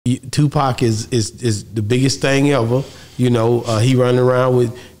Tupac is the biggest thing ever. You know, he running around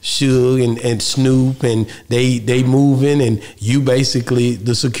with Suge and Snoop, and they moving, and you basically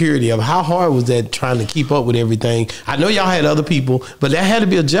the security of. How hard was that trying to keep up with everything? I know y'all had other people, but that had to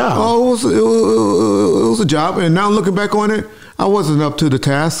be a job. Oh, it was a job, and now looking back on it, I wasn't up to the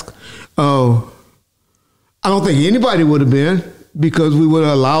task. I don't think anybody would have been, because we would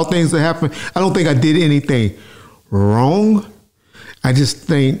have allowed things to happen. I don't think I did anything wrong. I just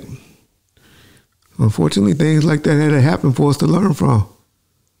think, unfortunately, things like that had to happen for us to learn from.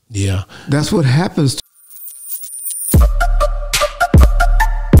 Yeah. That's what happens.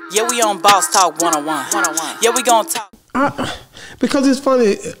 Yeah, we on Boss Talk 101. Yeah, we gonna talk. Because it's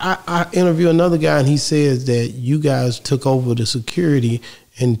funny, I interview another guy, and he says that you guys took over the security,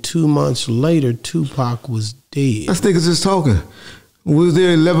 and 2 months later, Tupac was dead. That's niggas just talking. We was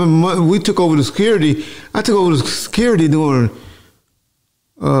there 11 months. We took over the security. I took over the security during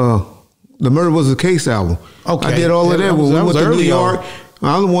the Murder Was a Case album. Okay. I did all of that when we went to New York.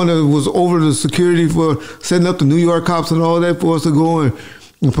 I'm the one that was over the security for setting up the New York cops and all that for us to go and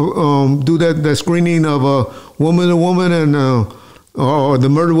do that screening of Woman to Woman and The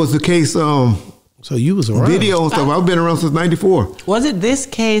Murder Was the Case. So you was around. Video and stuff. I've been around since '94. Was it this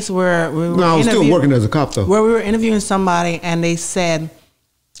case where we were? No, I was still working as a cop though. Where we were interviewing somebody and they said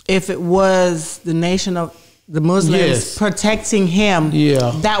if it was the nation of the Muslims protecting him,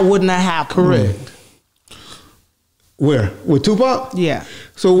 that wouldn't have happened. Correct. Where? With Tupac? Yeah.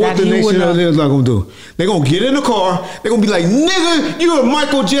 So what the nation of Islam gonna do? They're gonna get in the car. They're gonna be like, nigga, you're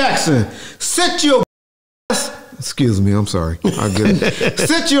Michael Jackson. Set your ass. Excuse me, I'm sorry. I get it.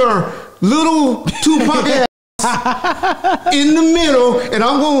 Set your little Tupac ass in the middle, and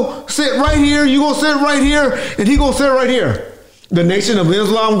I'm gonna sit right here. You gonna sit right here, and he gonna sit right here. The Nation of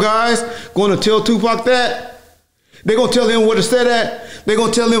Islam guys gonna tell Tupac that. They're gonna tell him where to sit at. They're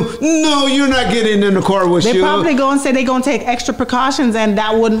gonna tell him, no, you're not getting in the car with you. They probably gonna say they're gonna take extra precautions, and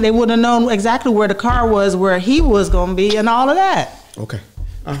they wouldn't have known exactly where the car was, where he was gonna be, and all of that. Okay.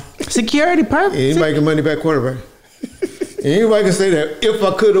 Security purpose. Anybody can money back quarterback. Anybody can say that if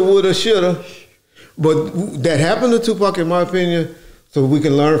I coulda, woulda, shoulda. But that happened to Tupac, in my opinion, so we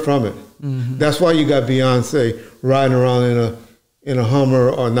can learn from it. Mm-hmm. That's why you got Beyonce riding around in a Hummer,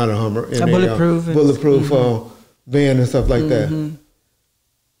 or not a Hummer, in a bulletproof van and stuff like that.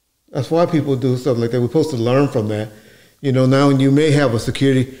 That's why people do stuff like that. We're supposed to learn from that. You know, now you may have a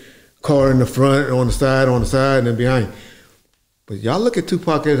security car in the front, on the side, and then behind. But y'all look at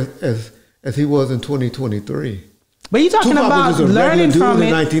Tupac as he was in 2023. But you're talking Tupac about was just a learning regular dude from in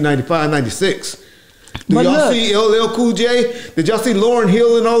it. 1995, 96. Did y'all see LL Cool J? Did y'all see Lauryn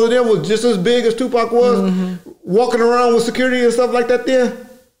Hill and all of them was just as big as Tupac was? Walking around with security and stuff like that there?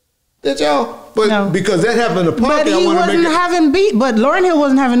 Did y'all? But no. Because that happened to Pac, but he wasn't having beef. But Lauryn Hill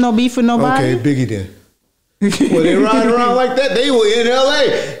wasn't having no beef with nobody. Okay, Biggie did. Well, they ride around like that. They were in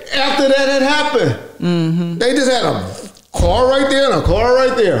L.A. after that had happened. They just had a car right there and a car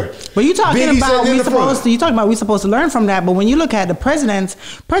right there. But you talking about we supposed to learn from that. But when you look at the president's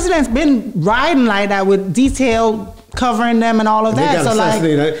been riding like that with detail covering them and all of that. They got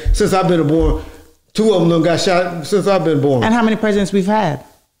assassinated. Since I've been born, 2 of them got shot since I've been born. And how many presidents we've had?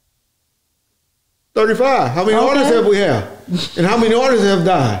 35. How many artists have we had? And how many artists have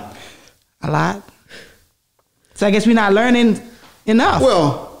died? A lot. So I guess we're not learning enough.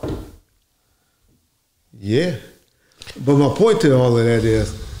 Well, yeah. But my point to all of that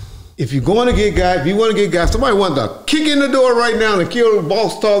is, if you're going to get guys, if you want to get guys, somebody wants to kick in the door right now and kill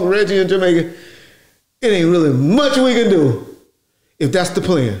Boss Talk Reggie in Jamaica, it ain't really much we can do if that's the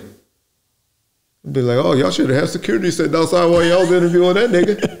plan. Be like, oh, y'all should have had security sitting outside while y'all was interviewing that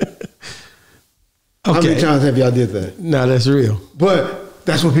nigga. Okay. How many times have y'all did that? No, that's real. But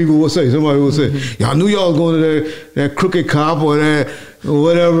that's what people will say. Somebody will say, y'all knew y'all was going to that crooked cop or that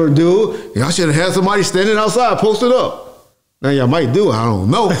whatever dude. Y'all should have had somebody standing outside posted up. Now y'all might do, I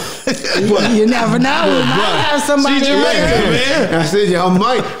don't know. But, you never know. You might have somebody man. I said y'all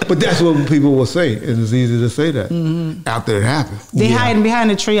might, but that's what people will say. And it's easy to say that after it happened. They hiding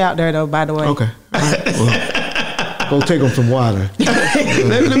behind the tree out there though, by the way. Okay. All right. Well, go take them some water.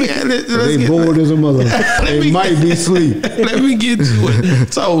 They bored as a mother. They might be asleep. Let me get to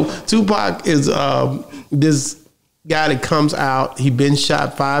it. So Tupac is this guy that comes out. He's been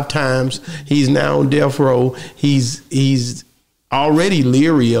shot 5 times. He's now on death row. He's already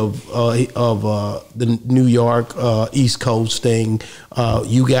leery of the New York East Coast thing.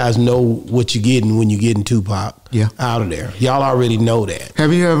 You guys know what you're getting when you're getting Tupac out of there. Y'all already know that.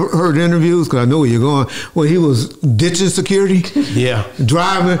 Have you ever heard interviews? Because I know where you're going. When he was ditching security,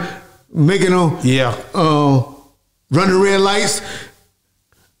 driving, making them, running red lights,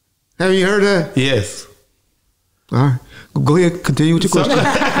 Have you heard that? Yes. All right. Go ahead, continue with your question.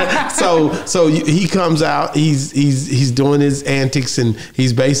 So he comes out. He's doing his antics, and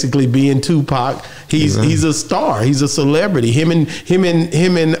he's basically being Tupac. He's a star. He's a celebrity. Him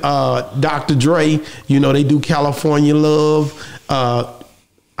and Dr. Dre. You know, they do California Love.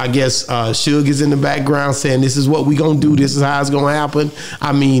 I guess Suge is in the background saying, "This is what we gonna do. This is how it's gonna happen."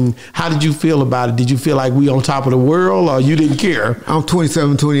 I mean, how did you feel about it? Did you feel like we on top of the world, or you didn't care? I'm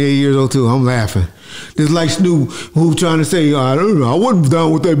 27, 28 years old too. I'm laughing. Just like Snoop, who trying to say, I don't know, I wasn't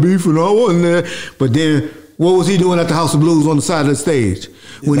down with that beef and I wasn't there. But then, what was he doing at the House of Blues on the side of the stage?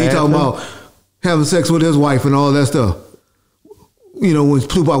 When he talking about having sex with his wife and all that stuff. You know, when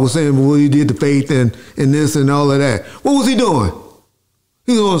Tupac was saying, well, he did the faith and this and all of that. What was he doing?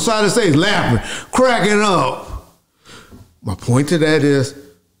 He was on the side of the stage laughing, cracking up. My point to that is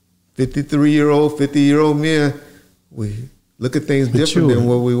 53-year-old, 50-year-old men, we look at things different than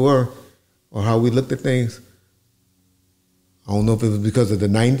what we were or how we looked at things. I don't know if it was because of the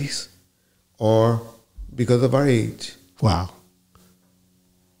 90s or because of our age. Wow.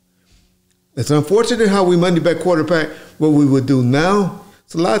 It's unfortunate how we Monday back quarterback what we would do now.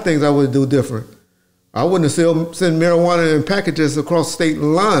 It's a lot of things I would do different. I wouldn't have send marijuana in packages across the state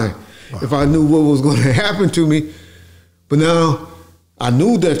line if I knew what was going to happen to me. But now I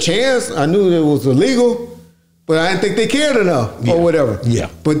knew the chance. I knew it was illegal, but I didn't think they cared enough or whatever. Yeah.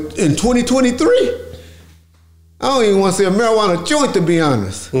 But in 2023, I don't even want to say a marijuana joint, to be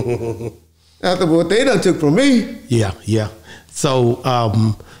honest. After what they done took from me. Yeah.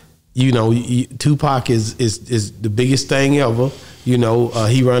 So, you know, Tupac is the biggest thing ever. You know,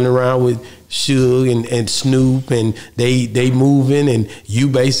 he running around with Suge and Snoop, and they moving, and you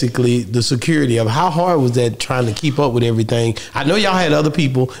basically the security of. How hard was that trying to keep up with everything? I know y'all had other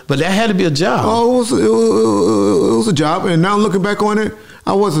people, but that had to be a job. Oh, it was a job, and now looking back on it,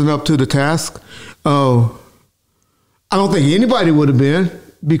 I wasn't up to the task. I don't think anybody would have been,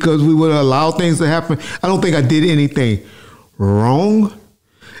 because we would have allowed things to happen. I don't think I did anything wrong.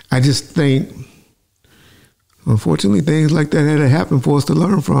 I just think, unfortunately, things like that had to happen for us to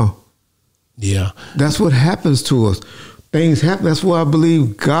learn from. Yeah. That's what happens to us. Things happen. That's why I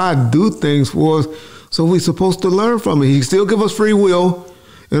believe God do things for us, so we're supposed to learn from it. He still give us free will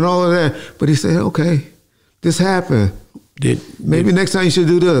and all of that, but he said, okay, this happened. Maybe next time you should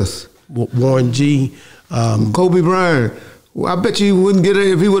do this. Warren G. Kobe Bryant. Well, I bet you he wouldn't get it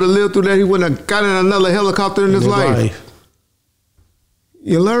if he would have lived through that. He wouldn't have gotten another helicopter in his life.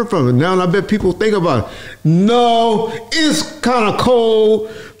 You learn from it. Now, and I bet people think about it. No, it's kind of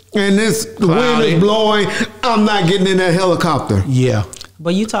cold and the wind is blowing. I'm not getting in that helicopter. Yeah.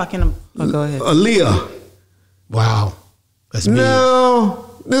 But you talking, go ahead. Aaliyah. Wow. That's big. No,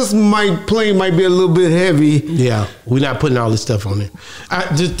 this plane might be a little bit heavy. Yeah, we're not putting all this stuff on there.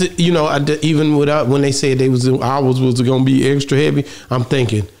 I just, you know, even without, when they said ours was going to be extra heavy, I'm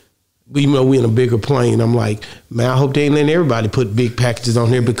thinking, even though we're in a bigger plane, I'm like, man, I hope they ain't letting everybody put big packages on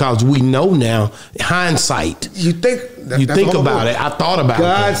here, because we know now, hindsight. You think about it. I thought about it.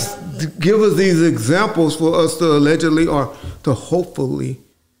 God give us these examples for us to allegedly or to hopefully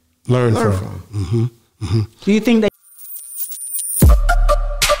learn from. Mm-hmm. Mm-hmm. Do you think that?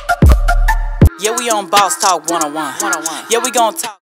 Yeah, we on Boss Talk 101. Yeah, we gonna talk.